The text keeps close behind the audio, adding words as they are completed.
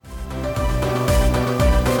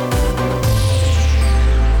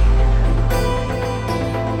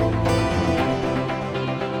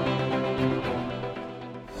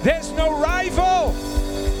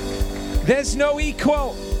There's no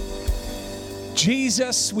equal.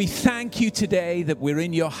 Jesus, we thank you today that we're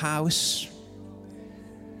in your house.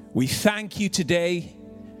 We thank you today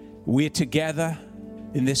we're together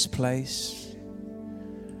in this place.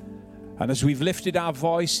 And as we've lifted our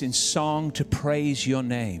voice in song to praise your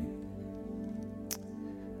name,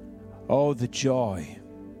 oh, the joy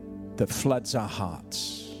that floods our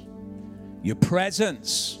hearts. Your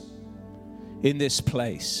presence in this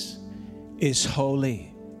place is holy.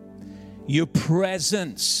 Your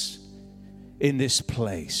presence in this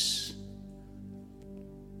place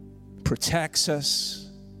protects us,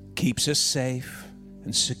 keeps us safe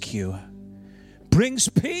and secure, brings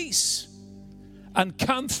peace and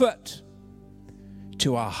comfort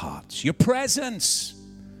to our hearts. Your presence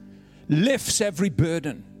lifts every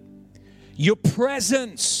burden. Your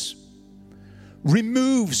presence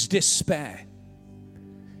removes despair,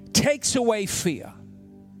 takes away fear,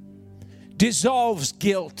 dissolves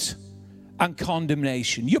guilt and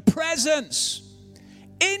condemnation. Your presence,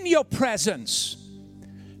 in your presence,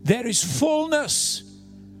 there is fullness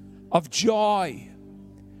of joy,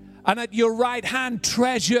 and at your right hand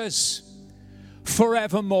treasures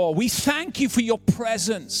forevermore. We thank you for your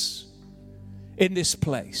presence in this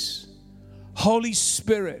place. Holy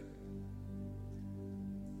Spirit,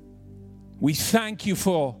 we thank you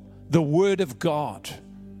for the Word of God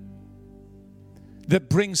that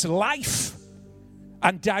brings life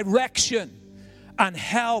and direction and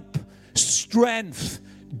help, strength,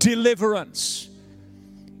 deliverance.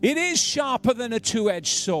 It is sharper than a two-edged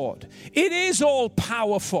sword. It is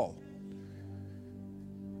all-powerful.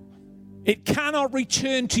 It cannot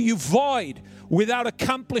return to you void without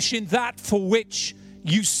accomplishing that for which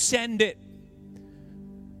you send it.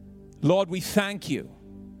 Lord, we thank you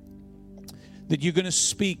that you're going to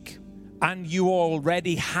speak, and you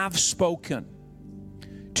already have spoken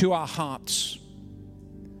to our hearts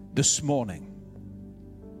this morning.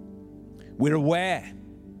 We're aware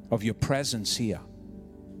of your presence here.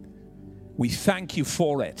 We thank you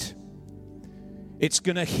for it. It's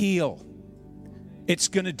going to heal. It's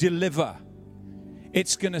going to deliver.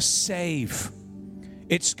 It's going to save.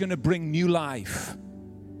 It's going to bring new life.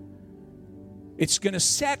 It's going to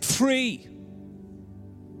set free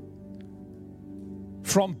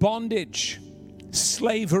from bondage,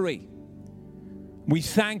 slavery. We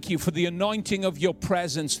thank you for the anointing of your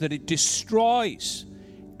presence, that it destroys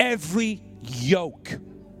every yoke.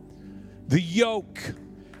 The yoke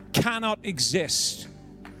cannot exist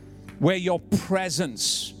where your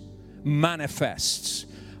presence manifests.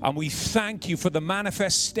 And we thank you for the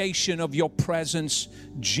manifestation of your presence,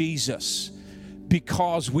 Jesus,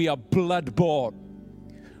 because we are blood-bought.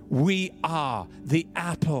 We are the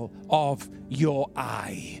apple of your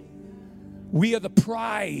eye. We are the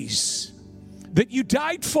prize that you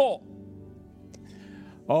died for.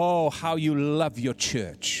 Oh, how you love your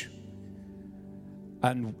church.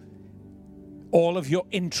 And all of your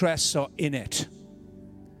interests are in it.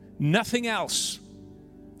 Nothing else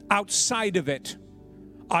outside of it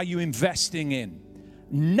are you investing in.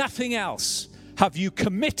 Nothing else have you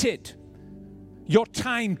committed your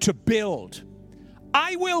time to build.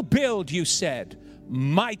 I will build, you said,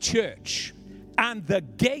 my church, and the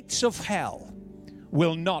gates of hell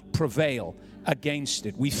will not prevail against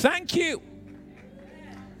it. We thank you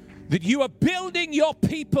that you are building your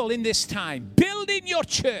people in this time, building your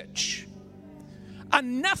church,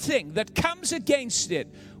 and nothing that comes against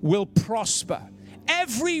it will prosper.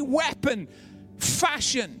 Every weapon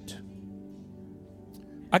fashioned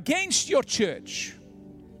against your church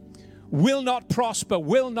will not prosper,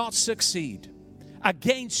 will not succeed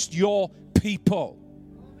against your people.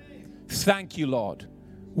 Thank you, Lord.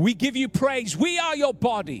 We give you praise. We are your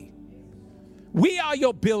body. We are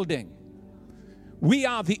your building. We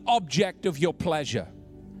are the object of your pleasure.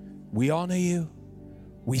 We honor you.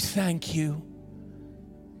 We thank you.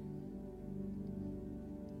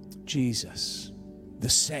 Jesus, the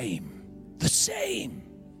same,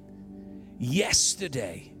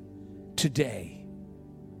 yesterday, today,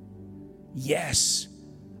 yes,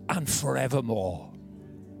 and forevermore.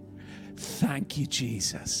 Thank you,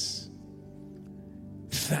 Jesus.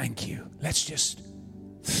 Thank you. Let's just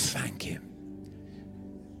thank him.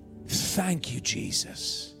 Thank you,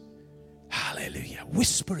 Jesus. Hallelujah.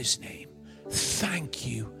 Whisper his name. Thank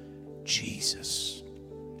you, Jesus.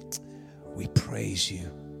 We praise you.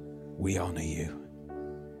 We honor you.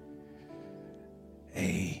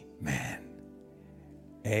 Amen.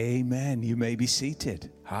 Amen. You may be seated.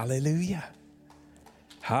 Hallelujah.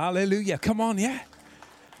 Hallelujah. Come on, yeah.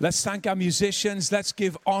 Let's thank our musicians. Let's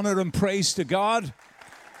give honor and praise to God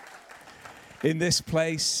in this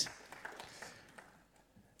place.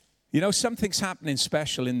 You know, something's happening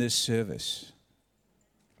special in this service.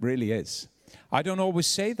 Really is. I don't always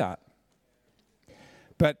say that.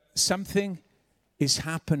 But something is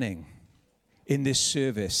happening in this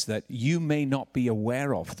service that you may not be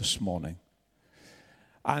aware of this morning.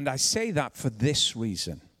 And I say that for this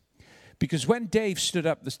reason. Because when Dave stood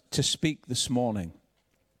up to speak this morning,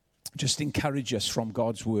 just encourage us from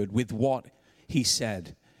God's word with what he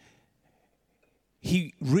said,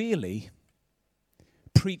 he really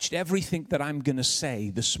preached everything that I'm going to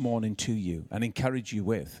say this morning to you and encourage you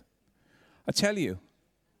with. I tell you,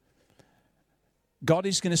 God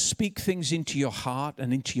is going to speak things into your heart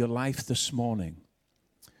and into your life this morning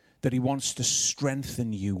that he wants to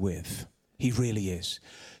strengthen you with. He really is.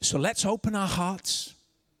 So let's open our hearts.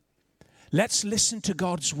 Let's listen to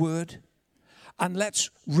God's word. And let's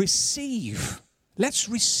receive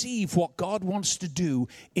what God wants to do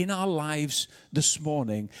in our lives this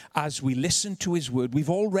morning as we listen to his word. We've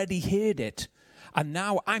already heard it. And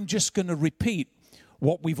now I'm just going to repeat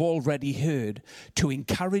what we've already heard to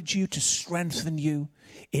encourage you, to strengthen you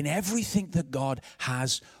in everything that God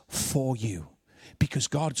has for you. Because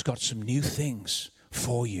God's got some new things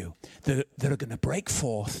for you that are going to break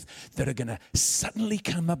forth, that are going to suddenly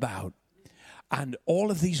come about. And all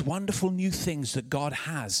of these wonderful new things that God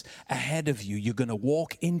has ahead of you, you're going to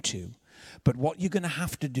walk into. But what you're going to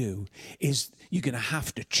have to do is you're going to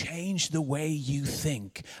have to change the way you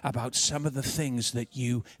think about some of the things that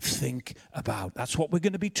you think about. That's what we're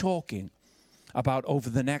going to be talking about over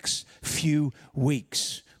the next few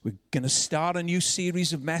weeks. We're going to start a new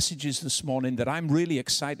series of messages this morning that I'm really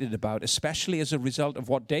excited about, especially as a result of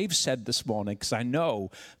what Dave said this morning, because I know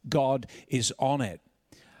God is on it.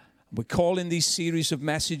 We're calling these series of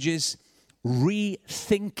messages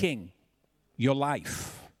Rethinking Your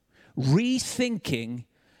Life. Rethinking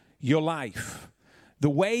your life. The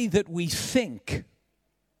way that we think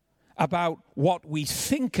about what we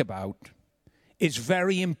think about is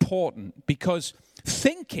very important because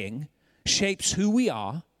thinking shapes who we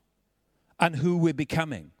are and who we're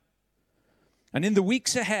becoming. And in the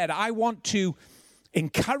weeks ahead, I want to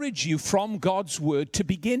encourage you from God's word to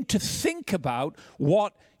begin to think about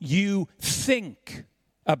what you think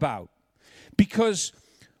about. Because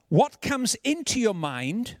what comes into your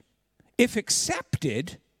mind, if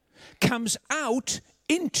accepted, comes out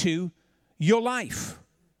into your life.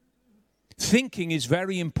 Thinking is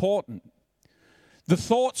very important. The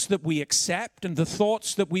thoughts that we accept and the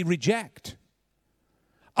thoughts that we reject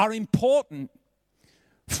are important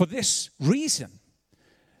for this reason,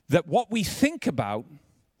 that what we think about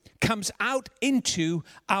comes out into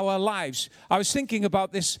our lives. I was thinking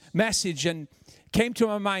about this message and came to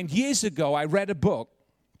my mind years ago. I read a book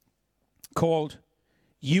called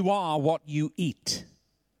You Are What You Eat.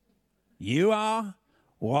 You are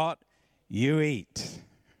what you eat.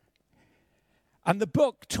 And the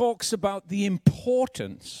book talks about the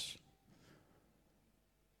importance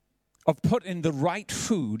of putting the right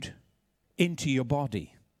food into your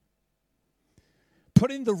body.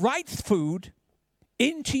 Putting the right food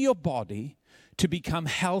into your body to become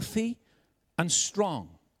healthy and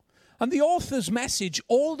strong. And the author's message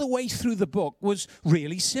all the way through the book was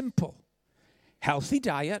really simple. Healthy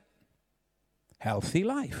diet, healthy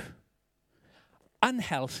life.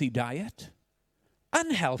 Unhealthy diet,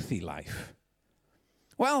 unhealthy life.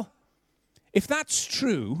 Well, if that's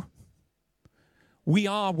true, we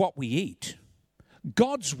are what we eat.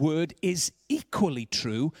 God's word is equally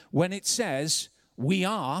true when it says we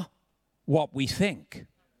are what we think.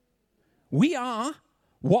 We are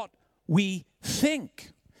what we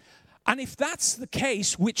think. And if that's the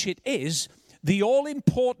case, which it is, the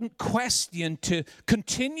all-important question to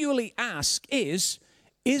continually ask is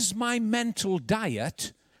my mental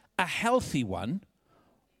diet a healthy one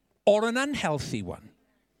or an unhealthy one?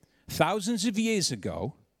 Thousands of years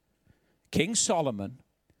ago, King Solomon,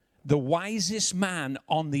 the wisest man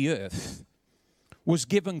on the earth, was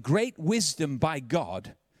given great wisdom by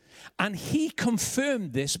God, and he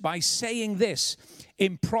confirmed this by saying this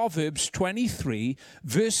in Proverbs 23,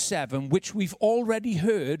 verse 7, which we've already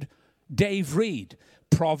heard Dave read.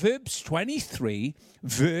 Proverbs 23,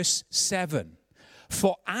 verse 7.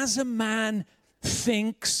 For as a man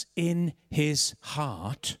thinks in his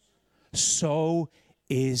heart, so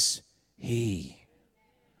is he.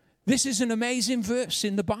 This is an amazing verse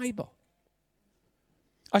in the Bible.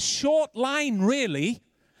 A short line, really,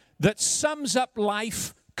 that sums up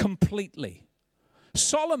life completely.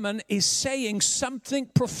 Solomon is saying something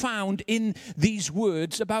profound in these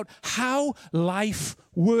words about how life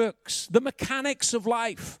works, the mechanics of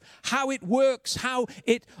life, how it works, how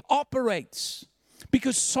it operates.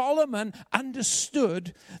 Because Solomon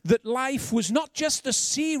understood that life was not just a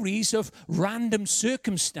series of random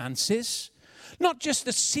circumstances, not just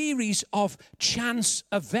a series of chance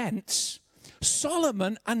events.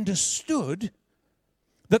 Solomon understood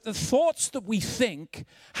that the thoughts that we think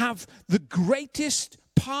have the greatest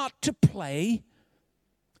part to play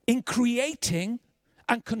in creating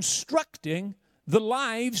and constructing the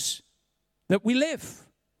lives that we live.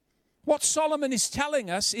 What Solomon is telling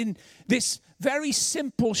us in this very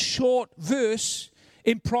simple, short verse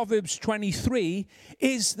in Proverbs 23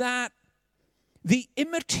 is that the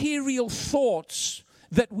immaterial thoughts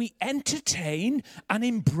that we entertain and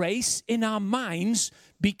embrace in our minds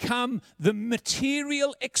become the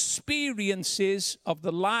material experiences of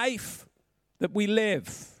the life that we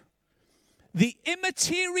live. The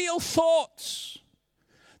immaterial thoughts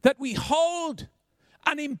that we hold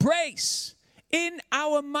and embrace in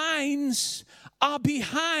our minds are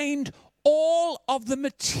behind all of the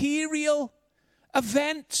material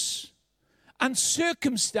events and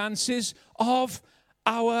circumstances of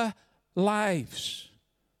our lives.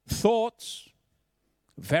 Thoughts,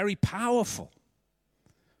 very powerful.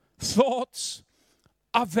 Thoughts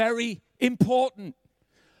are very important.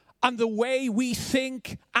 And the way we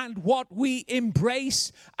think and what we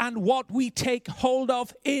embrace and what we take hold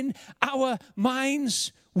of in our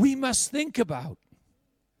minds, we must think about.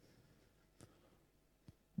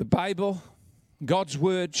 The Bible, God's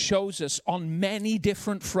word, shows us on many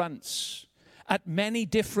different fronts, at many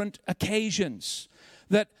different occasions,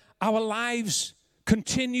 that our lives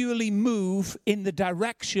continually move in the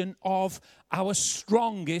direction of our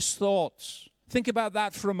strongest thoughts. Think about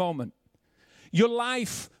that for a moment. Your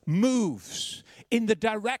life moves in the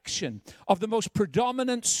direction of the most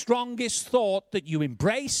predominant, strongest thought that you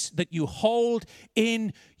embrace, that you hold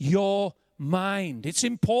in your mind. It's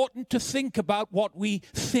important to think about what we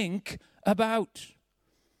think about.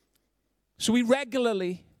 So we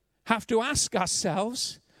regularly have to ask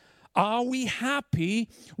ourselves, are we happy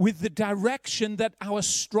with the direction that our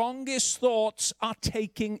strongest thoughts are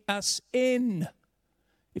taking us in?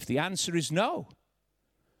 If the answer is no,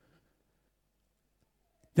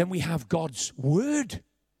 then we have God's word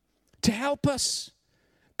to help us.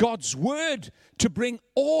 God's word to bring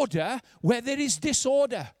order where there is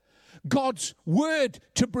disorder. God's word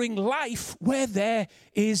to bring life where there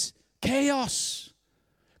is chaos.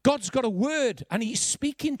 God's got a word, and he's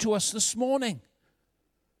speaking to us this morning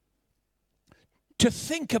to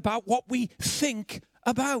think about what we think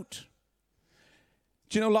about.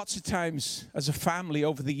 Do you know, lots of times as a family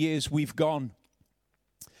over the years, we've gone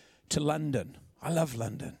to London. I love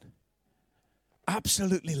London.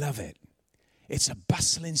 Absolutely love it. It's a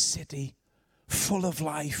bustling city, full of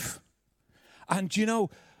life. And you know,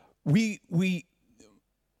 we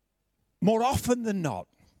more often than not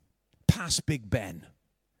pass Big Ben.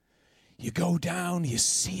 You go down, you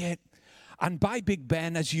see it. And by Big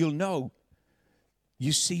Ben, as you'll know,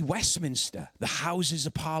 you see Westminster, the Houses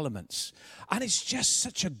of Parliaments. And it's just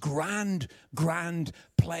such a grand, grand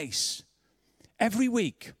place. Every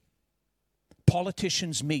week,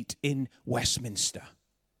 politicians meet in Westminster.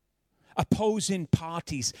 Opposing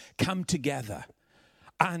parties come together.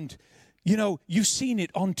 And, you know, you've seen it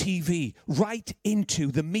on TV, right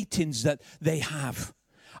into the meetings that they have.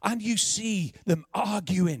 And you see them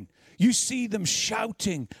arguing. You see them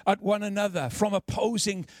shouting at one another from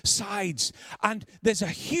opposing sides. And there's a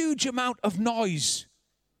huge amount of noise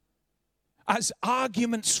as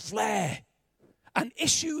arguments flare and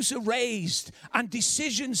issues are raised and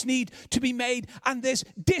decisions need to be made and there's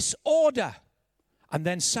disorder. And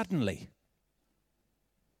then suddenly,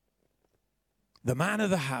 the man of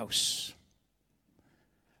the house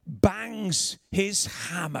bangs his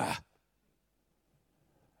hammer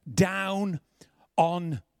down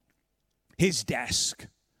on his desk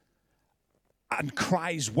and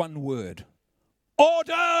cries one word: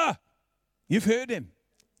 order! You've heard him.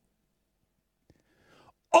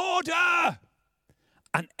 Order!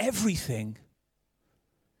 And everything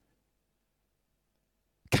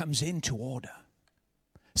comes into order.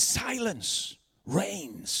 Silence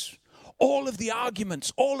reigns. All of the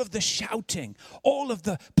arguments, all of the shouting, all of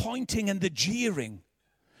the pointing and the jeering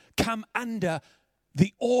come under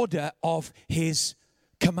the order of his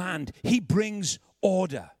command. He brings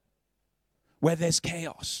order where there's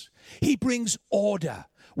chaos. He brings order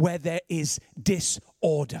where there is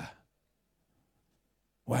disorder.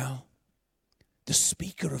 Well, the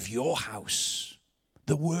speaker of your house,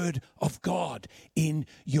 the word of God in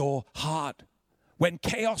your heart, when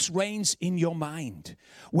chaos reigns in your mind,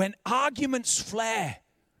 when arguments flare,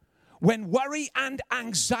 when worry and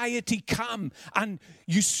anxiety come and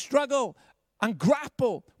you struggle and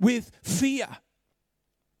grapple with fear,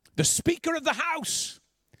 The Speaker of the House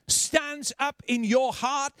stands up in your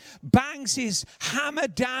heart, bangs his hammer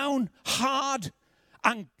down hard,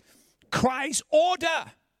 and cries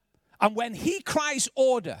order. And when he cries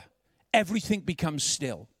order, everything becomes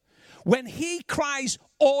still. When he cries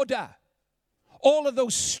order, all of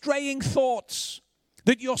those straying thoughts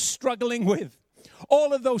that you're struggling with,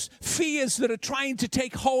 all of those fears that are trying to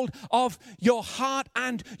take hold of your heart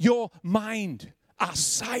and your mind are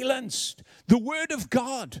silenced. The Word of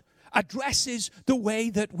God addresses the way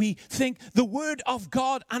that we think. The Word of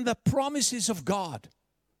God and the promises of God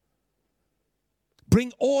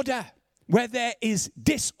bring order where there is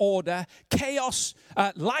disorder, chaos,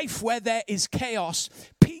 life where there is chaos,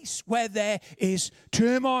 peace where there is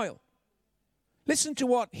turmoil. Listen to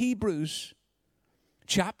what Hebrews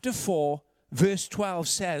chapter 4, verse 12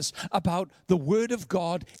 says about the Word of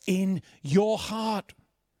God in your heart.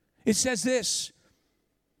 It says this: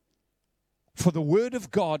 for the Word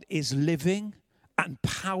of God is living and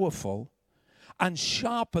powerful and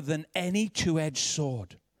sharper than any two-edged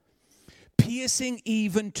sword, piercing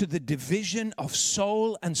even to the division of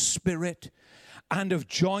soul and spirit and of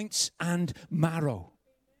joints and marrow,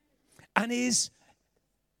 and is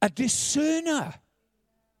a discerner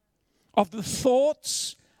of the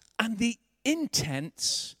thoughts and the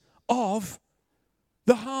intents of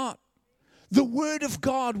the heart. The Word of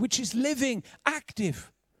God, which is living,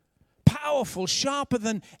 active, powerful, sharper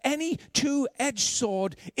than any two-edged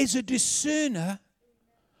sword, is a discerner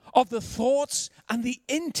of the thoughts and the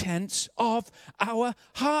intents of our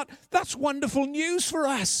heart. That's wonderful news for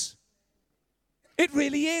us. It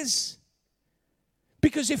really is.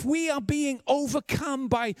 Because if we are being overcome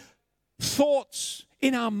by thoughts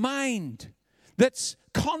in our mind that's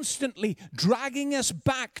constantly dragging us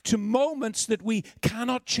back to moments that we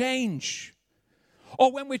cannot change,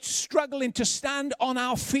 or when we're struggling to stand on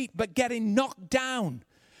our feet but getting knocked down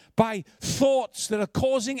by thoughts that are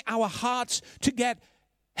causing our hearts to get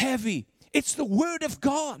heavy, it's the Word of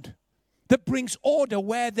God that brings order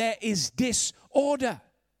where there is disorder.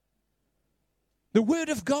 The Word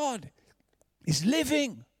of God is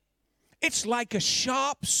living. It's like a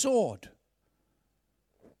sharp sword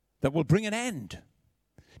that will bring an end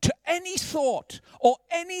to any thought or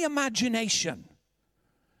any imagination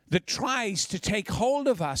that tries to take hold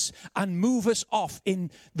of us and move us off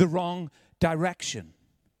in the wrong direction.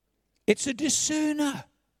 It's a discerner,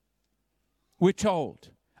 we're told.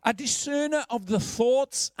 A discerner of the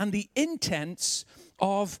thoughts and the intents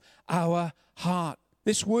of our heart.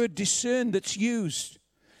 This word discern that's used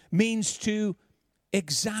means to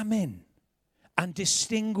examine and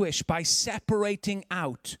distinguish by separating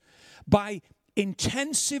out, by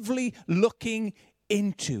intensively looking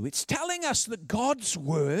into. It's telling us that God's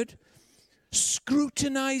Word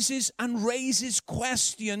scrutinizes and raises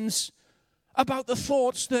questions about the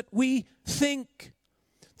thoughts that we think,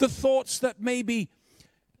 the thoughts that may be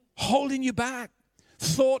holding you back,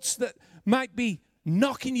 thoughts that might be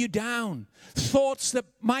knocking you down, thoughts that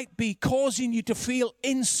might be causing you to feel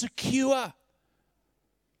insecure,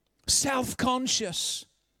 self-conscious,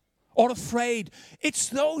 or afraid. It's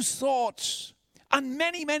those thoughts and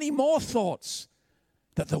many, many more thoughts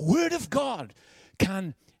that the Word of God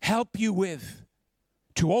can help you with,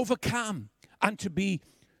 to overcome and to be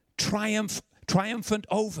triumphant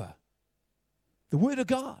over. The Word of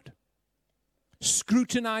God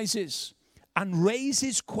scrutinizes and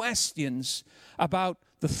raises questions about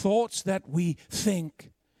the thoughts that we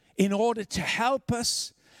think in order to help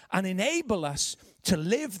us and enable us to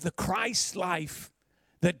live the Christ life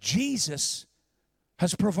that Jesus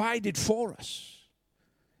has provided for us.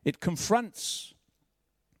 It confronts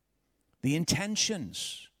the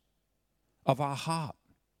intentions of our heart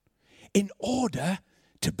in order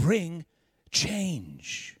to bring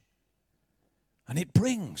change. And it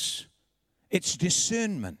brings its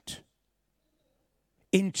discernment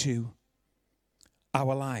into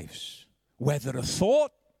our lives, whether a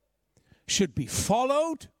thought should be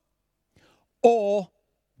followed or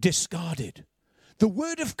discarded. The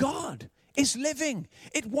Word of God is living.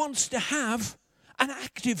 It wants to have an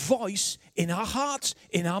active voice in our hearts,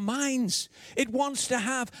 in our minds. It wants to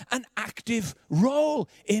have an active role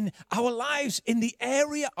in our lives, in the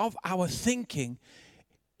area of our thinking,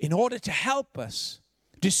 in order to help us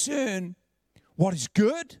discern what is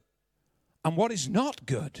good and what is not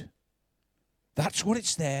good. That's what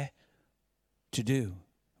it's there to do.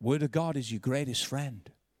 The Word of God is your greatest friend.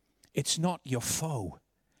 It's not your foe.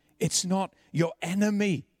 It's not your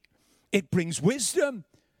enemy. It brings wisdom,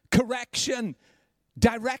 correction,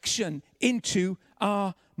 direction into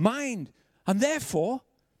our mind. And therefore,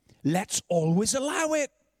 let's always allow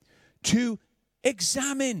it to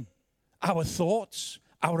examine our thoughts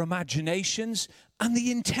our imaginations, and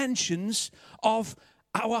the intentions of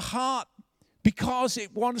our heart, because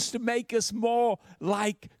it wants to make us more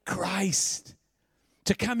like Christ,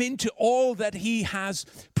 to come into all that he has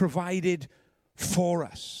provided for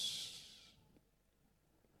us.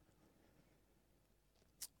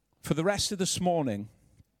 For the rest of this morning,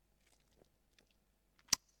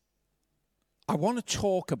 I want to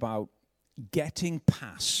talk about getting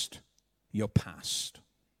past your past.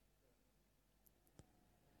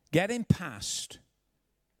 Getting past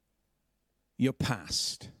your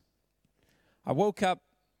past. I woke up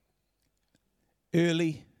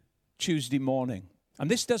early Tuesday morning, and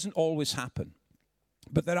this doesn't always happen,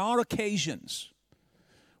 but there are occasions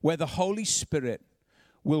where the Holy Spirit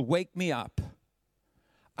will wake me up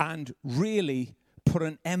and really put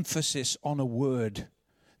an emphasis on a word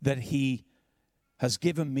that he has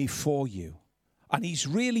given me for you. And he's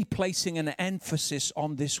really placing an emphasis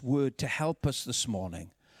on this word to help us this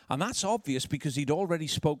morning. And that's obvious because he'd already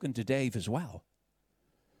spoken to Dave as well.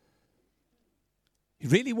 He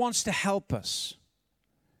really wants to help us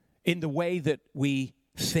in the way that we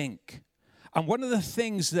think. And one of the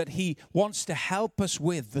things that he wants to help us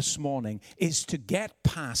with this morning is to get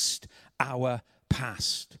past our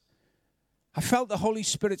past. I felt the Holy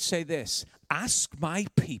Spirit say this: ask my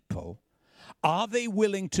people, are they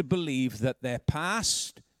willing to believe that their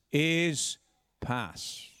past is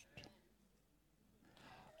past?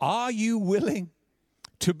 Are you willing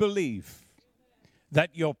to believe that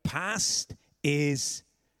your past is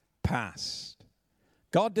past?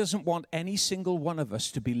 God doesn't want any single one of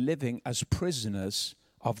us to be living as prisoners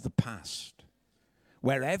of the past,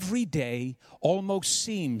 where every day almost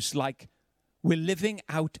seems like we're living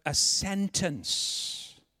out a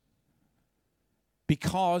sentence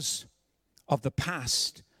because of the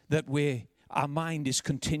past that our mind is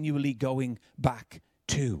continually going back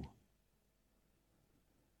to.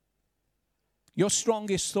 Your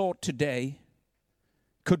strongest thought today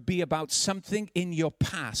could be about something in your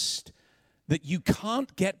past that you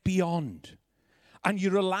can't get beyond. And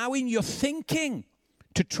you're allowing your thinking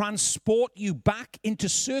to transport you back into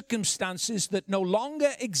circumstances that no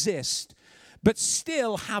longer exist, but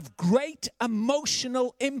still have great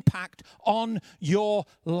emotional impact on your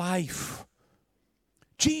life.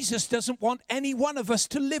 Jesus doesn't want any one of us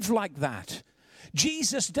to live like that.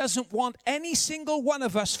 Jesus doesn't want any single one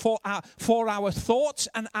of us for our thoughts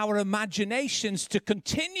and our imaginations to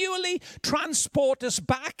continually transport us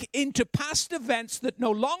back into past events that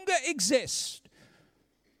no longer exist.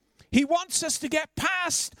 He wants us to get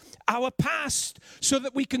past our past so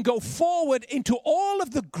that we can go forward into all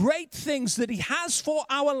of the great things that he has for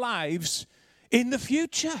our lives in the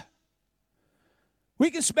future.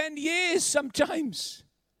 We can spend years sometimes,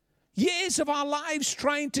 years of our lives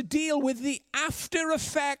trying to deal with the after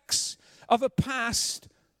effects of a past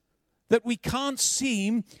that we can't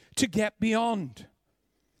seem to get beyond.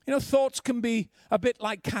 You know, thoughts can be a bit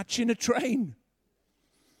like catching a train.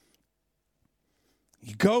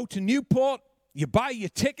 You go to Newport, you buy your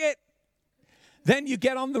ticket, then you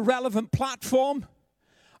get on the relevant platform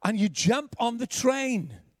and you jump on the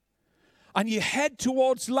train and you head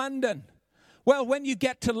towards London. Well, when you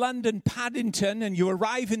get to London, Paddington, and you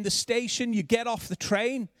arrive in the station, you get off the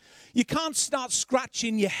train, you can't start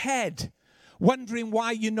scratching your head, wondering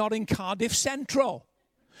why you're not in Cardiff Central.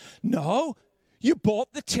 No, you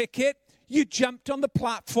bought the ticket, you jumped on the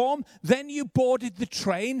platform, then you boarded the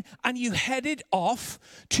train, and you headed off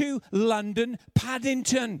to London,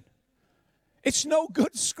 Paddington. It's no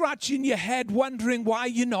good scratching your head, wondering why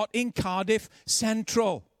you're not in Cardiff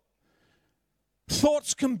Central.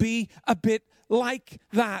 Thoughts can be a bit like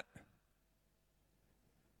that.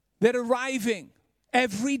 They're arriving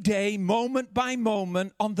every day, moment by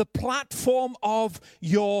moment, on the platform of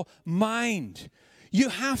your mind. You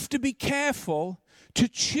have to be careful to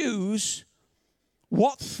choose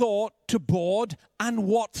what thought to board and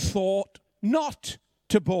what thought not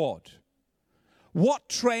to board. What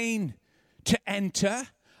train to enter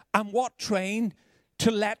and what train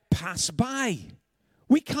to let pass by.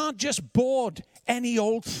 We can't just board any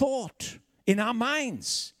old thought in our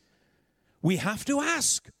minds. We have to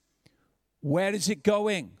ask, where is it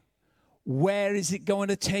going? Where is it going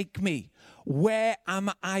to take me? Where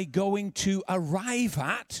am I going to arrive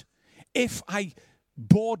at if I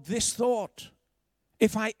board this thought?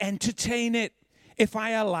 If I entertain it? If I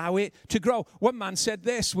allow it to grow? One man said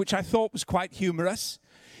this, which I thought was quite humorous.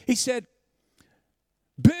 He said,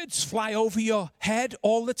 birds fly over your head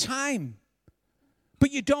all the time,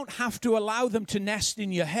 but you don't have to allow them to nest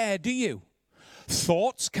in your hair, do you?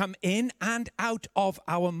 Thoughts come in and out of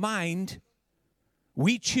our mind.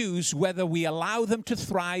 We choose whether we allow them to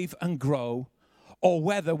thrive and grow or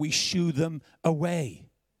whether we shoo them away.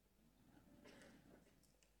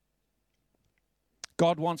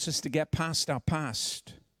 God wants us to get past our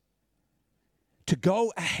past, to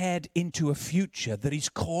go ahead into a future that he's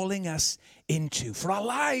calling us into, for our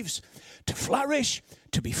lives to flourish,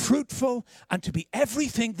 to be fruitful, and to be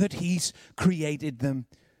everything that he's created them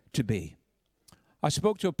to be. I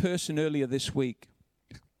spoke to a person earlier this week.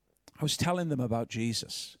 I was telling them about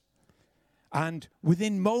Jesus. And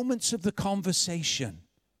within moments of the conversation,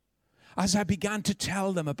 as I began to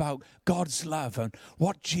tell them about God's love and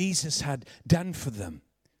what Jesus had done for them,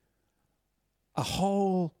 a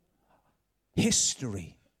whole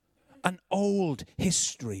history, an old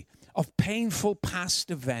history of painful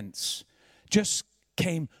past events just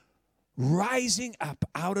came rising up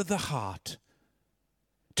out of the heart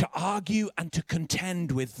to argue and to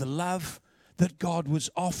contend with the love that God was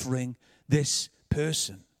offering this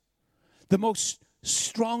person. The most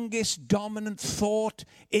strongest dominant thought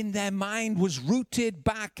in their mind was rooted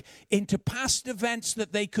back into past events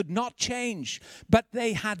that they could not change, but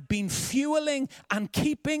they had been fueling and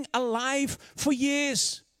keeping alive for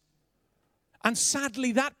years. And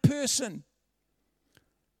sadly, that person,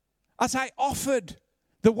 as I offered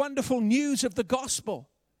the wonderful news of the gospel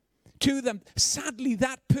to them, sadly,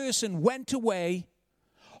 that person went away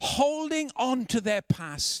holding on to their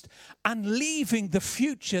past and leaving the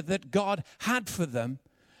future that God had for them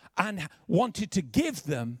and wanted to give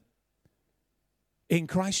them in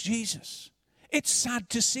Christ Jesus. It's sad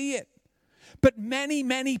to see it. But many,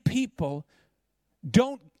 many people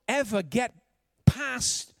don't ever get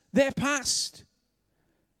past their past.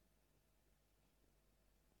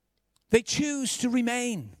 They choose to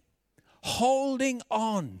remain holding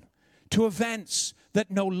on to events that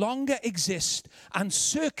no longer exist and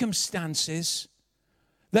circumstances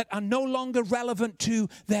that are no longer relevant to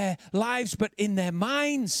their lives, but in their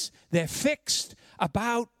minds, they're fixed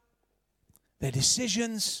about their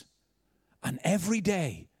decisions, and every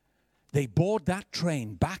day they board that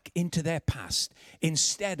train back into their past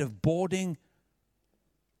instead of boarding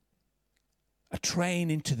a train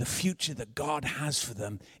into the future that God has for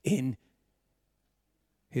them in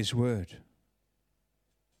His Word.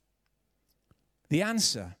 The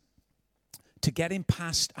answer to getting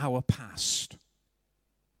past our past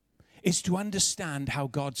is to understand how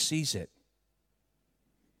God sees it.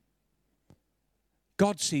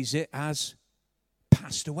 God sees it as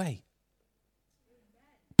passed away.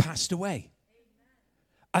 Passed away.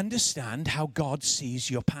 Understand how God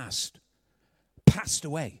sees your past. Passed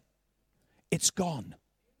away. It's gone.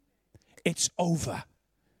 It's over.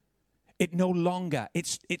 It no longer,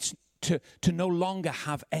 it's to no longer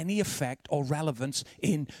have any effect or relevance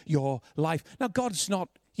in your life. Now, God's not,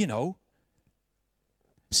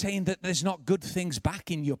 saying that there's not good things back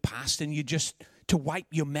in your past and you just to wipe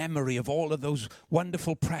your memory of all of those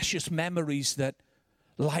wonderful, precious memories that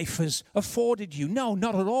life has afforded you. No,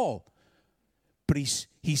 not at all. But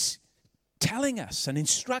he's telling us and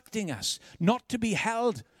instructing us not to be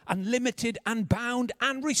held and limited and bound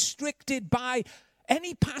and restricted by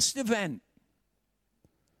any past event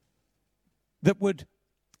that would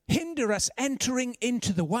hinder us entering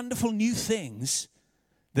into the wonderful new things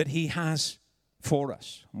that he has for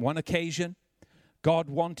us. On one occasion, God,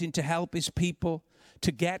 wanting to help his people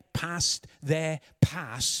to get past their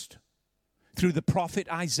past, through the prophet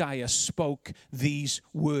Isaiah, spoke these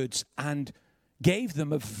words and gave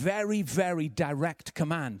them a very, very direct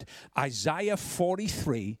command. Isaiah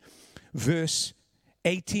 43, verse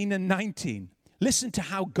 18 and 19. Listen to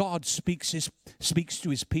how God speaks to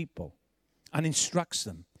his people and instructs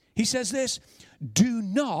them. He says this: do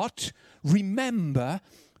not remember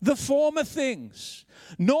the former things,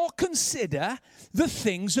 nor consider the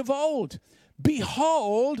things of old.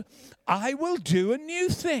 Behold, I will do a new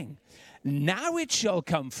thing. Now it shall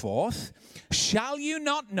come forth. Shall you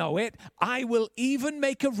not know it? I will even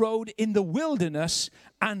make a road in the wilderness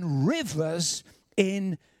and rivers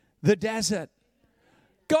in the desert.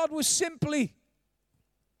 God was simply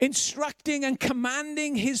instructing and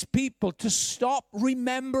commanding his people to stop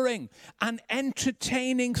remembering and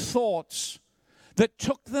entertaining thoughts that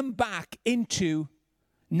took them back into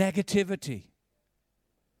negativity,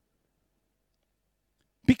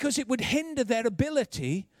 because it would hinder their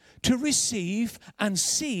ability to receive and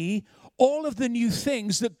see all of the new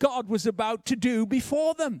things that God was about to do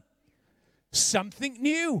before them. Something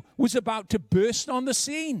new was about to burst on the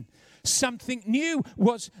scene. Something new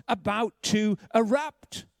was about to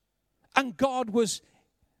erupt. And God was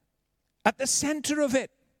at the center of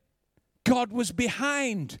it. God was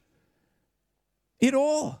behind it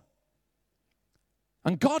all.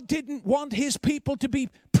 And God didn't want his people to be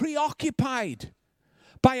preoccupied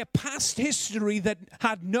by a past history that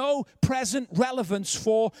had no present relevance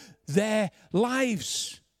for their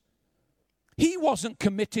lives. He wasn't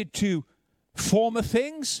committed to former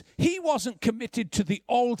things. He wasn't committed to the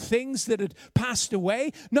old things that had passed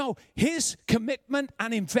away. No, his commitment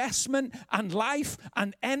and investment and life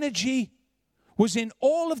and energy was in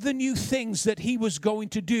all of the new things that he was going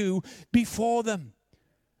to do before them.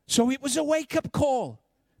 So it was a wake-up call.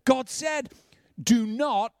 God said, do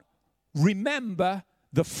not remember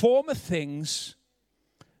the former things,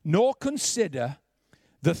 nor consider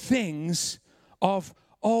the things of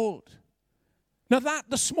old. Now that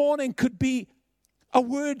this morning could be a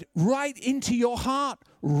word right into your heart,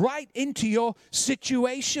 right into your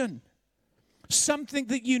situation. Something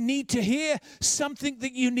that you need to hear, something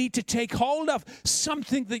that you need to take hold of,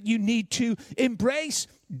 something that you need to embrace.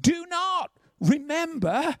 Do not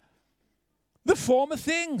remember the former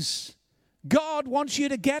things. God wants you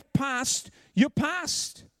to get past your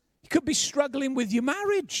past. You could be struggling with your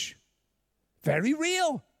marriage. Very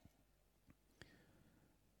real.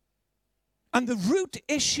 And the root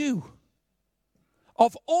issue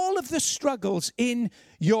of all of the struggles in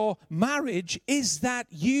your marriage is that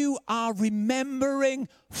you are remembering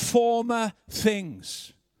former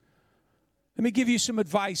things. Let me give you some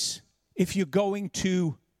advice if you're going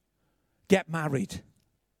to get married.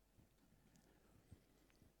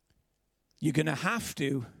 You're going to have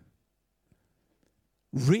to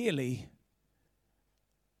really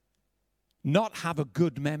not have a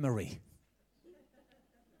good memory.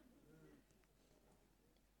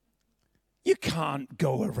 You can't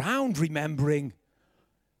go around remembering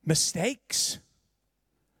mistakes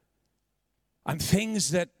and things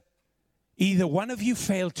that either one of you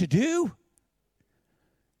failed to do.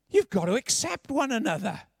 You've got to accept one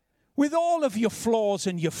another with all of your flaws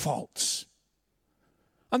and your faults.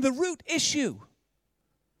 And the root issue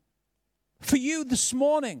for you this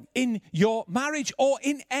morning in your marriage or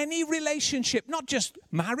in any relationship, not just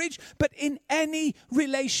marriage, but in any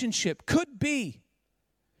relationship, could be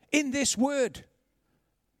in this word.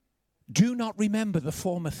 Do not remember the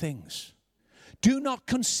former things. Do not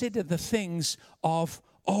consider the things of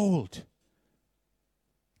old.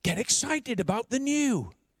 Get excited about the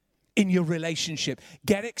new in your relationship.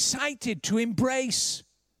 Get excited to embrace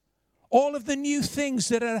all of the new things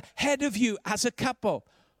that are ahead of you as a couple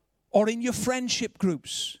or in your friendship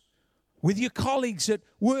groups, with your colleagues at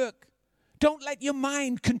work. Don't let your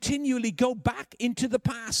mind continually go back into the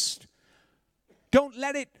past. Don't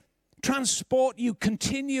let it transport you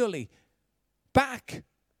continually back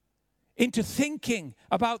into thinking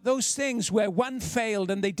about those things where one failed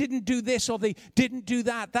and they didn't do this or they didn't do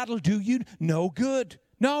that. That'll do you no good.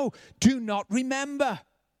 No, do not remember.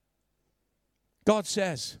 God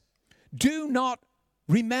says, do not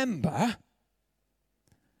remember.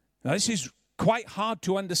 Now, this is quite hard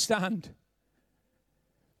to understand.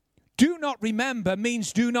 Do not remember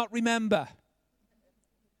means do not remember.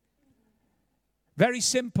 Very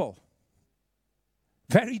simple.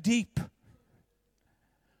 Very deep.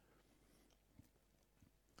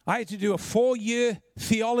 I had to do a 4-year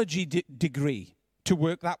theology degree to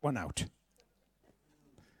work that one out.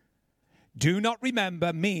 Do not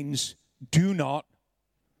remember means do not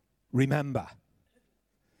remember.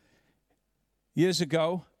 Years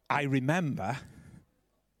ago, I remember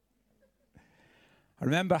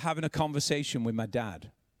having a conversation with my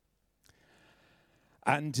dad.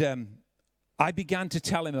 And I began to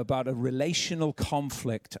tell him about a relational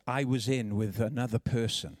conflict I was in with another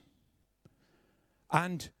person.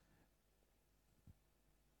 And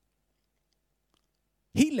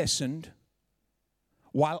he listened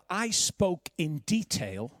while I spoke in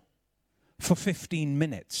detail for 15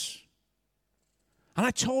 minutes. And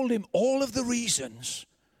I told him all of the reasons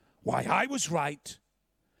why I was right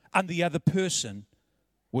and the other person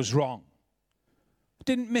was wrong.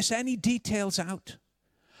 Didn't miss any details out.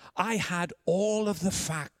 I had all of the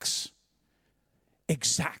facts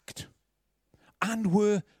exact and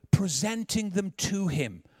were presenting them to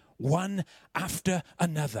him one after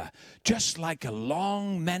another, just like a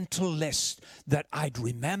long mental list that I'd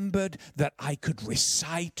remembered that I could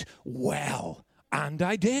recite well. And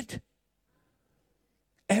I did.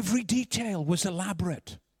 Every detail was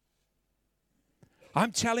elaborate.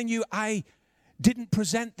 I'm telling you, I didn't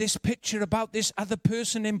present this picture about this other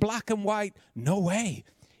person in black and white. No way.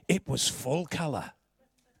 It was full color.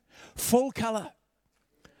 Full color.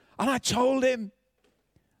 And I told him,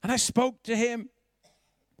 and I spoke to him.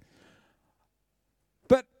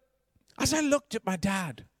 But as I looked at my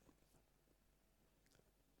dad,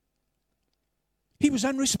 he was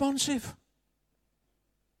unresponsive,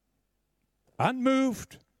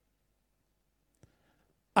 unmoved,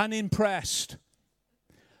 unimpressed.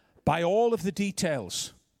 by all of the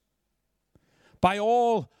details, by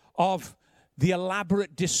all of the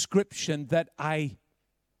elaborate description that I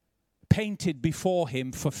painted before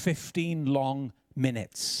him for 15 long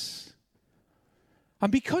minutes.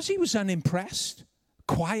 And because he was unimpressed,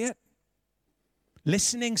 quiet,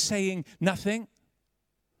 listening, saying nothing,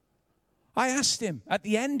 I asked him at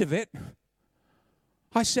the end of it,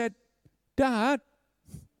 I said, Dad,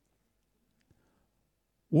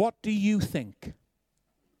 what do you think?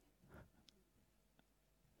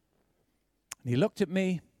 And he looked at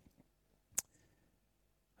me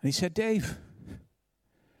and he said, Dave,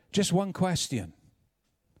 just one question.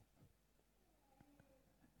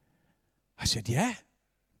 I said, yeah.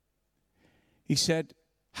 He said,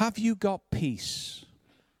 have you got peace?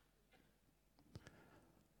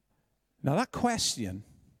 Now that question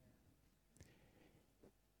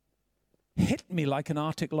hit me like an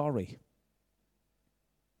Arctic lorry.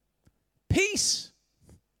 Peace.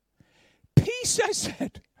 Peace, I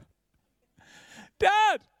said.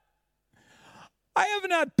 Dad, I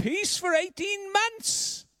haven't had peace for 18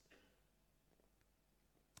 months.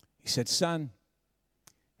 He said, son,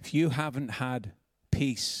 if you haven't had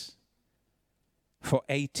peace for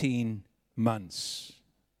 18 months,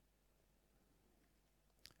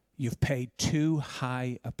 you've paid too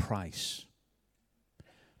high a price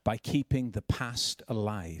by keeping the past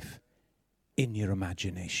alive in your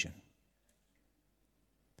imagination.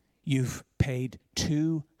 You've paid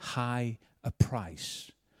too high a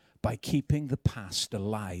price by keeping the past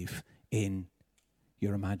alive in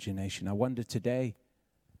your imagination. I wonder today,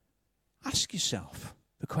 ask yourself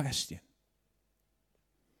the question,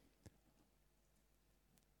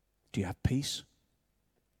 do you have peace?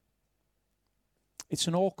 It's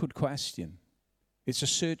an awkward question. It's a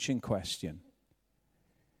searching question.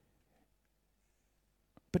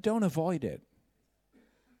 But don't avoid it.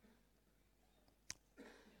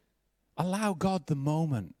 Allow God the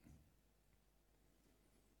moment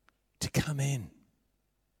to come in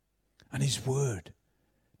and his word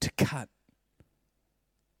to cut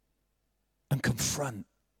and confront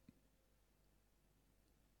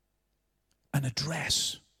and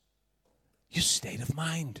address your state of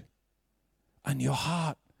mind and your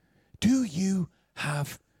heart. Do you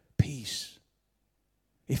have peace?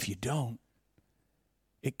 If you don't,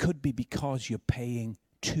 it could be because you're paying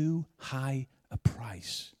too high a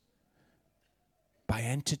price by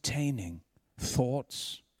entertaining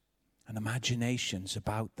thoughts and imaginations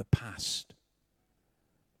about the past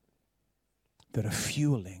that are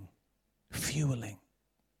fueling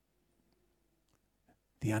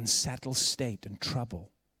the unsettled state and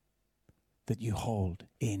trouble that you hold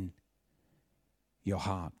in your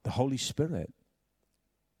heart. The Holy Spirit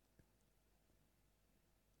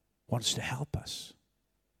wants to help us.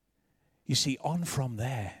 You see, on from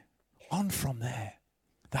there,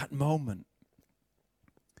 that moment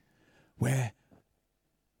where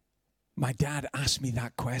my dad asked me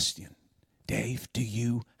that question, Dave, do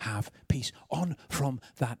you have peace? On from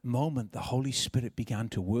that moment, the Holy Spirit began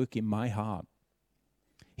to work in my heart.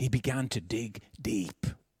 He began to dig deep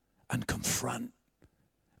and confront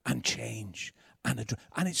and change and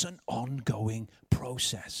it's an ongoing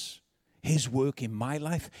process. His work in my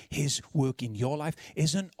life, his work in your life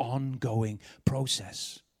is an ongoing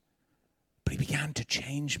process. But he began to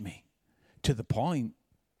change me to the point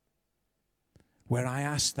where I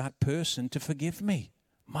asked that person to forgive me.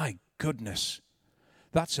 My goodness,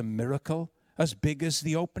 that's a miracle as big as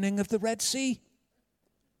the opening of the Red Sea.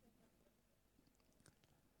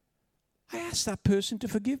 I asked that person to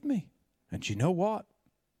forgive me. And you know what?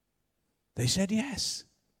 They said yes.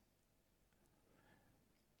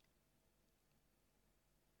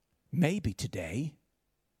 Maybe today,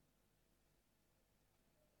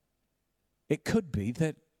 it could be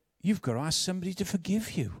that you've got to ask somebody to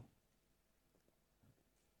forgive you.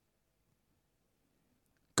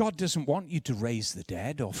 God doesn't want you to raise the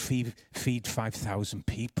dead or feed 5,000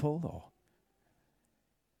 people or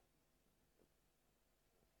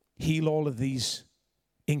heal all of these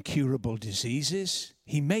incurable diseases.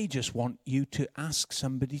 He may just want you to ask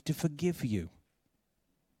somebody to forgive you.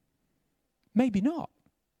 Maybe not.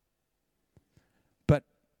 But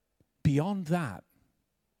beyond that,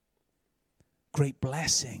 great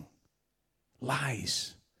blessing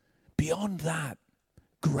lies. Beyond that,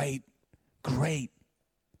 great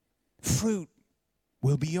fruit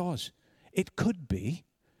will be yours. It could be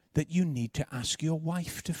that you need to ask your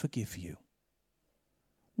wife to forgive you.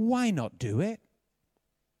 Why not do it?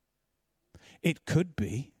 It could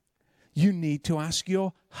be you need to ask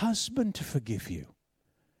your husband to forgive you.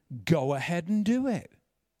 Go ahead and do it.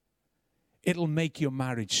 It'll make your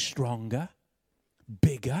marriage stronger,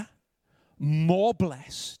 bigger, more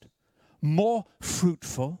blessed, more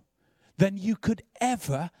fruitful than you could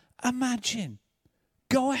ever imagine.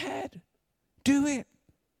 Go ahead. Do it.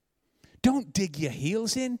 Don't dig your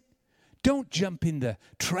heels in. Don't jump in the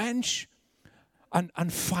trench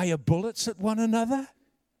and fire bullets at one another.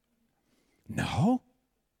 No.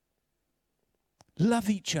 Love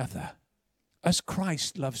each other as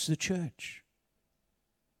Christ loves the church.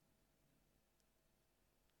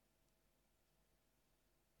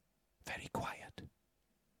 Very quiet.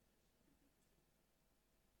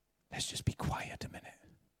 Let's just be quiet a minute.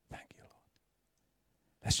 Thank you, Lord.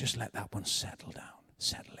 Let's just let that one settle down,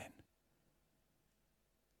 settle in.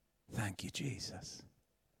 Thank you, Jesus.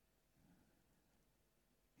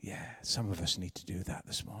 Yeah, some of us need to do that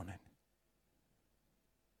this morning.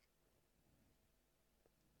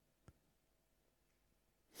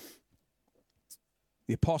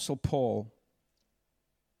 The Apostle Paul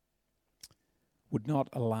would not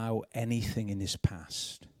allow anything in his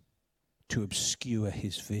past to obscure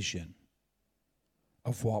his vision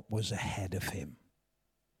of what was ahead of him.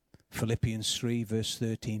 Philippians 3 verse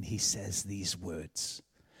 13, he says these words,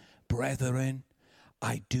 "Brethren,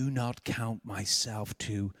 I do not count myself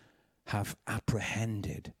to have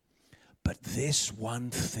apprehended, but this one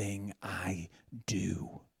thing I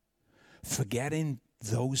do, forgetting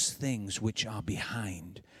those things which are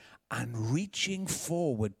behind and reaching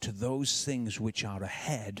forward to those things which are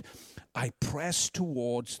ahead, I press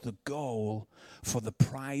towards the goal for the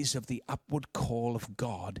prize of the upward call of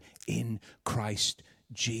God in Christ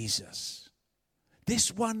Jesus."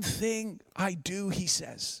 This one thing I do, he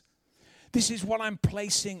says. This is what I'm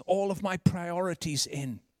placing all of my priorities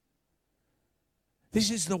in. This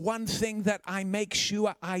is the one thing that I make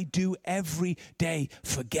sure I do every day,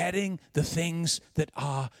 forgetting the things that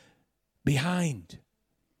are behind.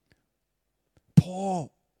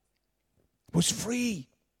 Paul was free.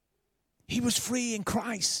 He was free in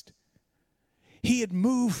Christ. He had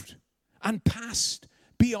moved and passed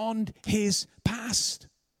beyond his past.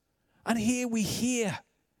 And here we hear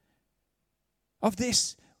of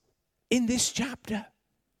this in this chapter,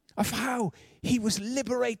 of how he was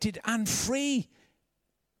liberated and free.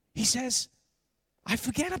 He says, I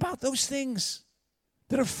forget about those things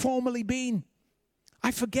that have formerly been.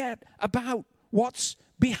 I forget about what's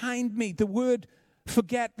behind me. The word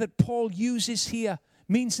forget that Paul uses here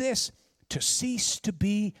means this: to cease to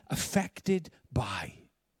be affected by.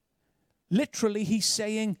 Literally, he's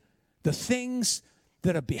saying the things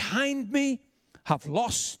that are behind me have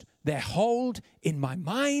lost their hold in my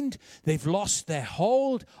mind. They've lost their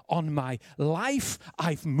hold on my life.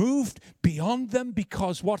 I've moved beyond them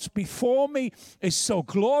because what's before me is so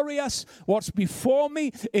glorious. What's before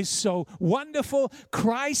me is so wonderful.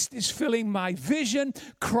 Christ is filling my vision.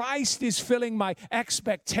 Christ is filling my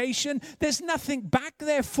expectation. There's nothing back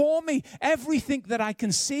there for me. Everything that I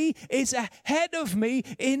can see is ahead of me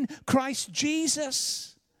in Christ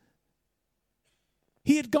Jesus.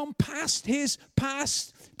 He had gone past his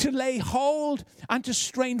past to lay hold and to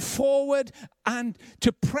strain forward and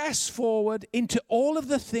to press forward into all of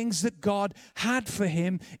the things that God had for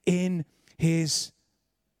him in his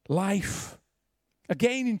life.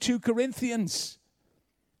 Again, in 2 Corinthians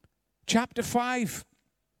chapter 5,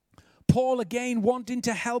 Paul again, wanting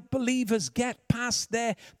to help believers get past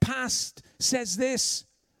their past, says this,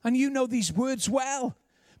 and you know these words well,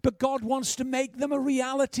 but God wants to make them a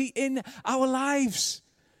reality in our lives.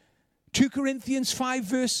 2 Corinthians 5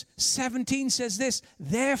 verse 17 says this,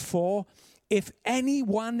 therefore, if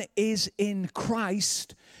anyone is in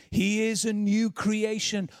Christ, he is a new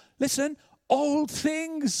creation. Listen, old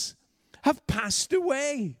things have passed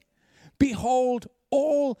away. Behold,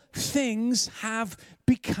 all things have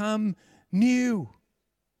become new.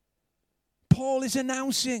 Paul is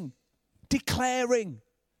announcing, declaring,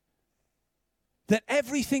 that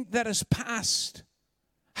everything that has passed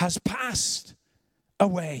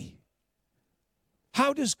away.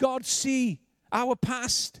 How does God see our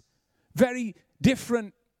past? Very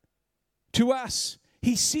different to us.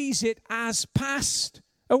 He sees it as passed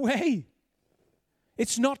away.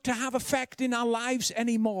 It's not to have effect in our lives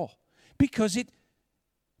anymore because it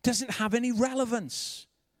doesn't have any relevance.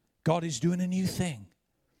 God is doing a new thing.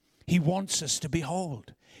 He wants us to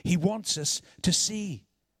behold. He wants us to see.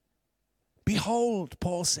 Behold,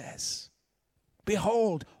 Paul says,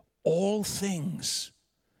 behold, all things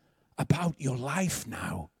about your life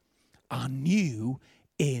now are new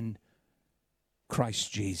in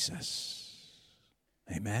Christ Jesus.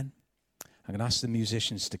 Amen. I'm going to ask the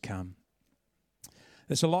musicians to come.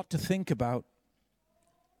 There's a lot to think about.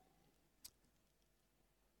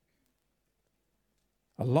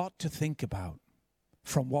 A lot to think about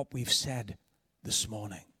from what we've said this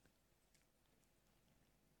morning.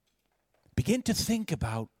 begin to think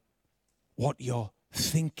about what you're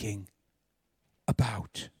thinking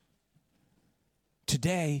about.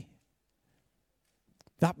 Today,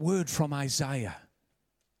 that word from Isaiah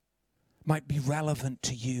might be relevant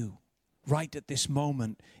to you right at this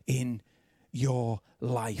moment in your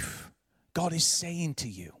life. God is saying to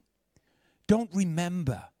you, don't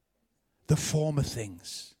remember the former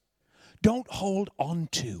things. Don't hold on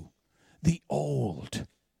to the old.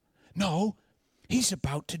 No, he's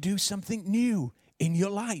about to do something new in your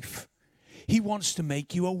life. He wants to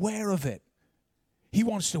make you aware of it. He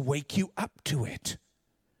wants to wake you up to it.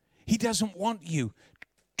 He doesn't want you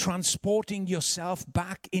transporting yourself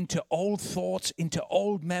back into old thoughts, into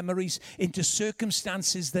old memories, into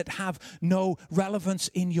circumstances that have no relevance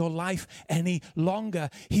in your life any longer.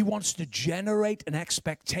 He wants to generate an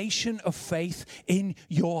expectation of faith in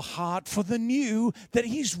your heart for the new that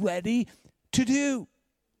he's ready to do.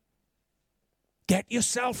 Get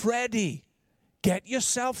yourself ready. Get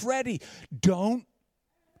yourself ready. Don't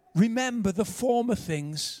remember the former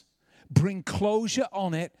things. Bring closure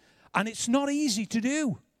on it. And it's not easy to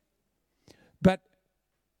do. But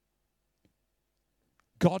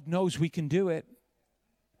God knows we can do it.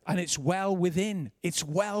 And it's well within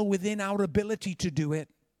our ability to do it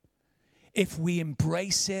if we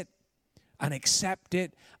embrace it and accept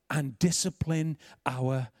it and discipline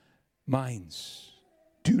our minds.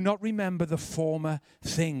 Do not remember the former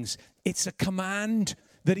things. It's a command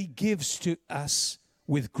that he gives to us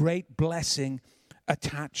with great blessing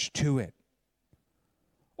attached to it.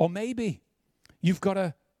 Or maybe you've got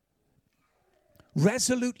to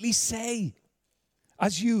resolutely say,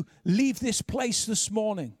 as you leave this place this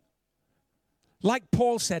morning, like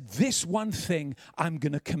Paul said, this one thing I'm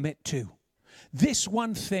going to commit to. This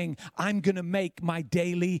one thing I'm going to make my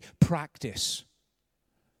daily practice.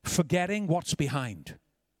 Forgetting what's behind.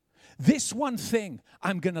 This one thing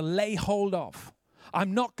I'm going to lay hold of.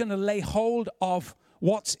 I'm not going to lay hold of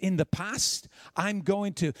what's in the past. I'm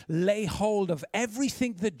going to lay hold of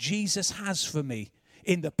everything that Jesus has for me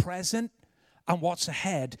in the present and what's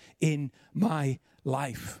ahead in my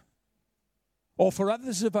life. Or for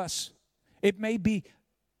others of us, it may be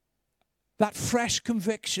that fresh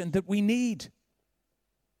conviction that we need.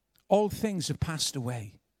 Old things have passed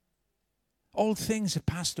away. Old things have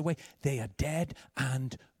passed away. They are dead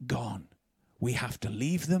and gone. We have to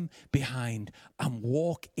leave them behind and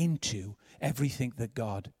walk into everything that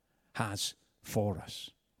God has for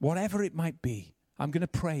us. Whatever it might be, I'm going to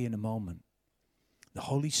pray in a moment. The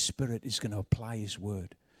Holy Spirit is going to apply his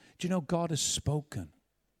word. Do you know God has spoken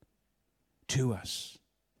to us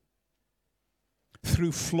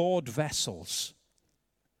through flawed vessels,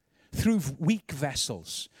 through weak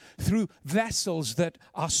vessels, through vessels that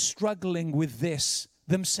are struggling with this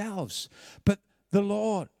themselves. But the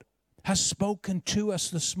Lord has spoken to us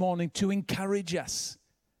this morning to encourage us.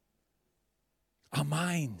 Our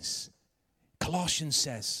minds. Colossians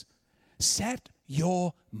says, set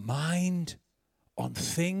your mind on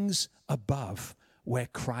things above where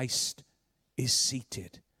Christ is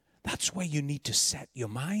seated. That's where you need to set your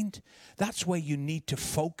mind. That's where you need to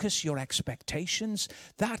focus your expectations.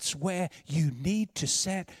 That's where you need to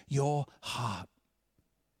set your heart.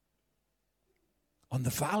 On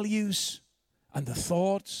the values and the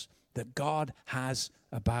thoughts that God has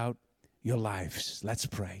about your lives. Let's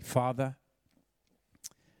pray. Father,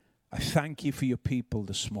 I thank you for your people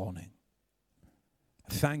this morning.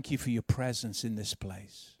 I thank you for your presence in this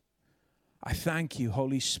place. I thank you,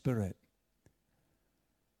 Holy Spirit,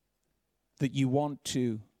 that you want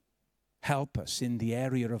to help us in the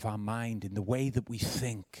area of our mind, in the way that we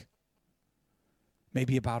think.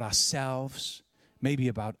 Maybe about ourselves, maybe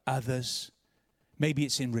about others. Maybe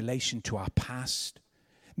it's in relation to our past.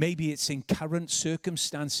 Maybe it's in current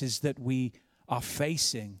circumstances that we are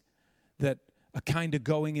facing that are kind of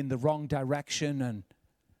going in the wrong direction and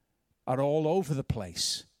are all over the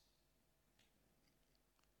place.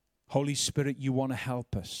 Holy Spirit, you want to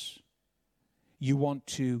help us. You want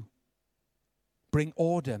to bring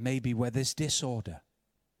order maybe where there's disorder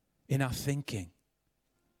in our thinking.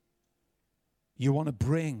 You want to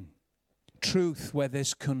bring truth where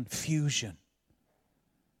there's confusion.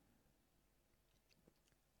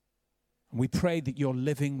 And we pray that your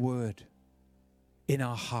living word in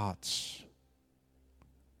our hearts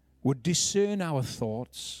would discern our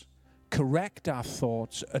thoughts, correct our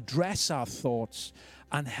thoughts, address our thoughts,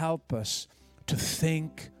 and help us to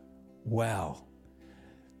think well.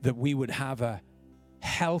 That we would have a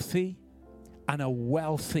healthy and a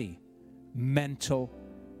wealthy mental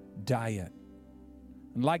diet.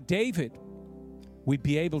 And like David, we'd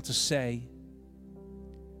be able to say,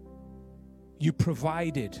 you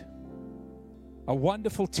provided a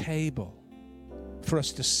wonderful table for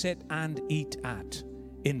us to sit and eat at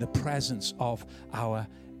in the presence of our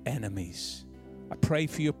enemies. I pray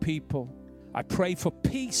for your people. I pray for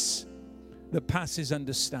peace that passes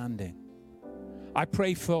understanding. I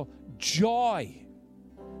pray for joy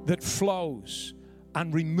that flows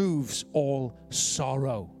and removes all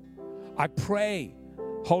sorrow. I pray,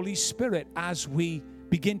 Holy Spirit, as we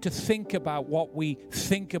begin to think about what we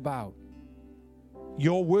think about,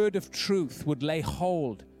 your word of truth would lay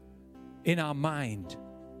hold in our mind,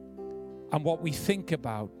 and what we think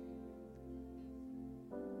about,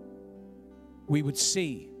 we would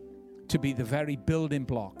see to be the very building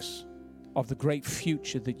blocks of the great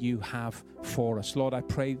future that you have for us. Lord, I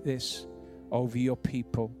pray this over your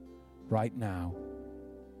people right now,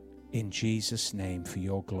 in Jesus' name, for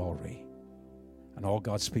your glory. And all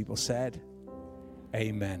God's people said,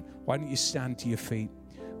 amen. Why don't you stand to your feet?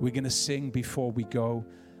 We're going to sing before we go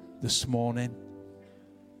this morning.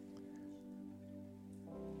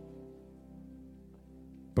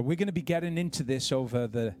 But we're going to be getting into this over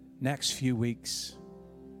the next few weeks.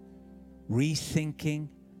 Rethinking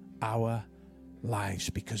our lives,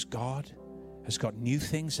 because God has got new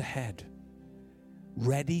things ahead,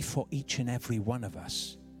 ready for each and every one of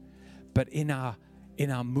us. But in our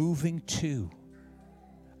moving to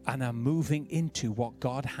and our moving into what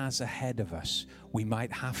God has ahead of us, we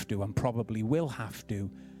might have to, and probably will have to,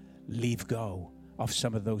 leave go of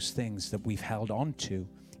some of those things that we've held on to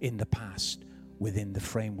in the past within the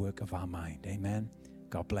framework of our mind. Amen.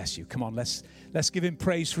 God bless you. Come on, let's give him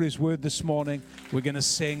praise for his word this morning. We're going to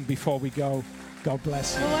sing before we go. God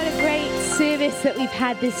bless you. Well, what a great service that we've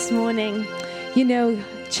had this morning. You know,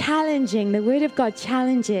 challenging. The word of God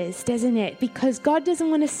challenges, doesn't it? Because God doesn't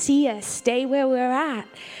want to see us stay where we're at.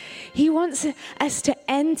 He wants us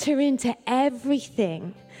to enter into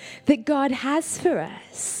everything that God has for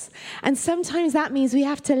us. And sometimes that means we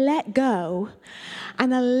have to let go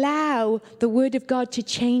and allow the word of God to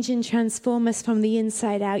change and transform us from the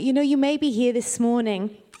inside out. You know, you may be here this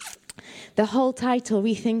morning. The whole title,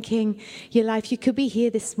 Rethinking Your Life. You could be here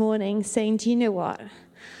this morning saying, do you know what?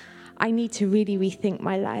 I need to really rethink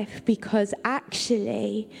my life, because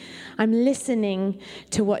actually I'm listening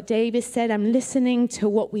to what David said. I'm listening to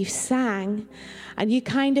what we've sang. And you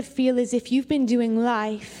kind of feel as if you've been doing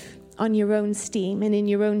life on your own steam and in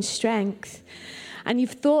your own strength. And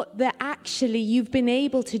you've thought that actually you've been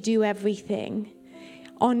able to do everything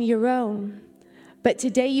on your own. But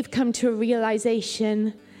today you've come to a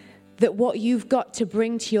realization that what you've got to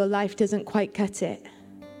bring to your life doesn't quite cut it.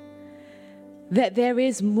 That there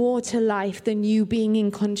is more to life than you being in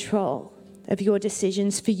control of your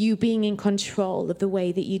decisions, for you being in control of the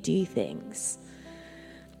way that you do things.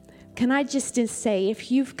 Can I just say,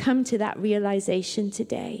 if you've come to that realization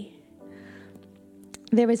today,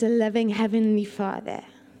 there is a loving Heavenly Father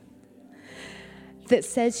that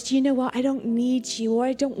says, do you know what? I don't need you, or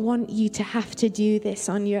I don't want you to have to do this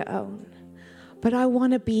on your own. But I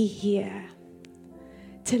want to be here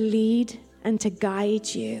to lead and to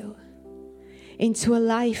guide you into a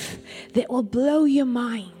life that will blow your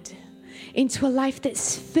mind, into a life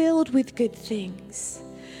that's filled with good things.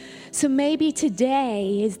 So maybe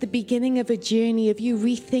today is the beginning of a journey of you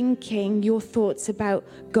rethinking your thoughts about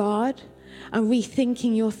God and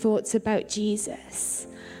rethinking your thoughts about Jesus.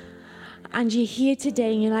 And you're here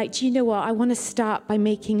today and you're like, do you know what? I want to start by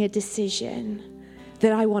making a decision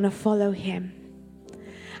that I want to follow him.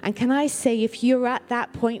 And can I say, if you're at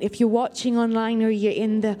that point, if you're watching online or you're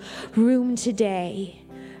in the room today,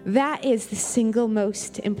 that is the single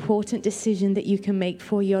most important decision that you can make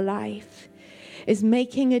for your life, is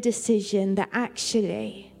making a decision that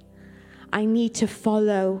actually I need to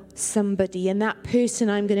follow somebody, and that person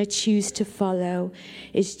I'm going to choose to follow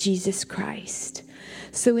is Jesus Christ.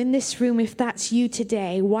 So in this room, if that's you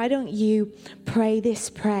today, why don't you pray this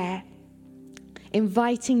prayer,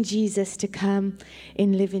 inviting Jesus to come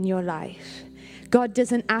and live in your life. God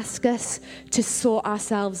doesn't ask us to sort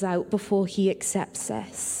ourselves out before he accepts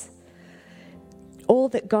us. All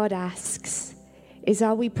that God asks is,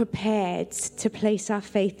 are we prepared to place our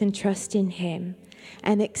faith and trust in him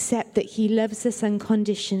and accept that he loves us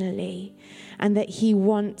unconditionally and that he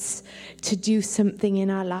wants to do something in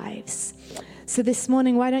our lives? So this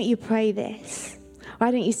morning, why don't you pray this?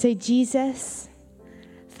 Why don't you say, Jesus,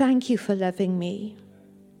 thank you for loving me.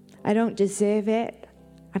 I don't deserve it.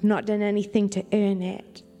 I've not done anything to earn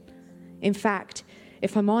it. In fact,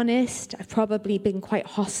 if I'm honest, I've probably been quite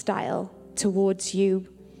hostile towards you.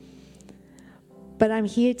 But I'm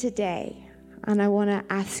here today, and I want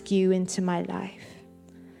to ask you into my life.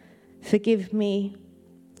 Forgive me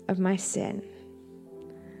of my sin.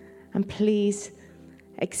 And please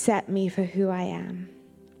accept me for who I am.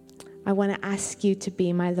 I want to ask you to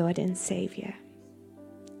be my Lord and Savior.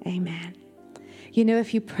 Amen. You know,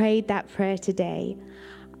 if you prayed that prayer today,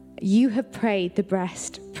 you have prayed the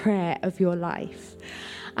best prayer of your life.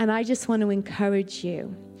 And I just want to encourage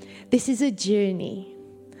you. This is a journey.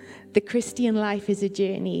 The Christian life is a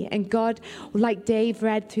journey. And God, like Dave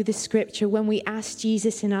read through the scripture, when we ask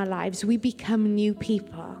Jesus in our lives, we become new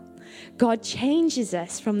people. God changes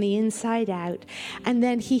us from the inside out, and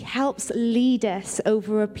then he helps lead us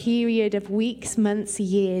over a period of weeks, months,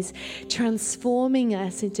 years, transforming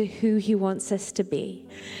us into who he wants us to be.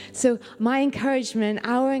 So my encouragement,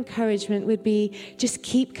 our encouragement would be just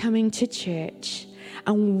keep coming to church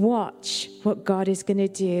and watch what God is going to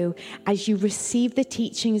do as you receive the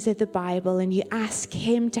teachings of the Bible and you ask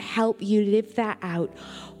him to help you live that out.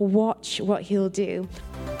 Watch what he'll do.